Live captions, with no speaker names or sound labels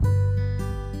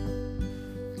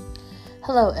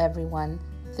Hello, everyone.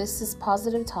 This is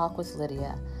Positive Talk with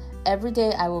Lydia. Every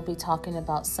day I will be talking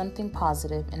about something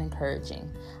positive and encouraging.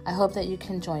 I hope that you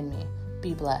can join me.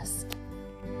 Be blessed.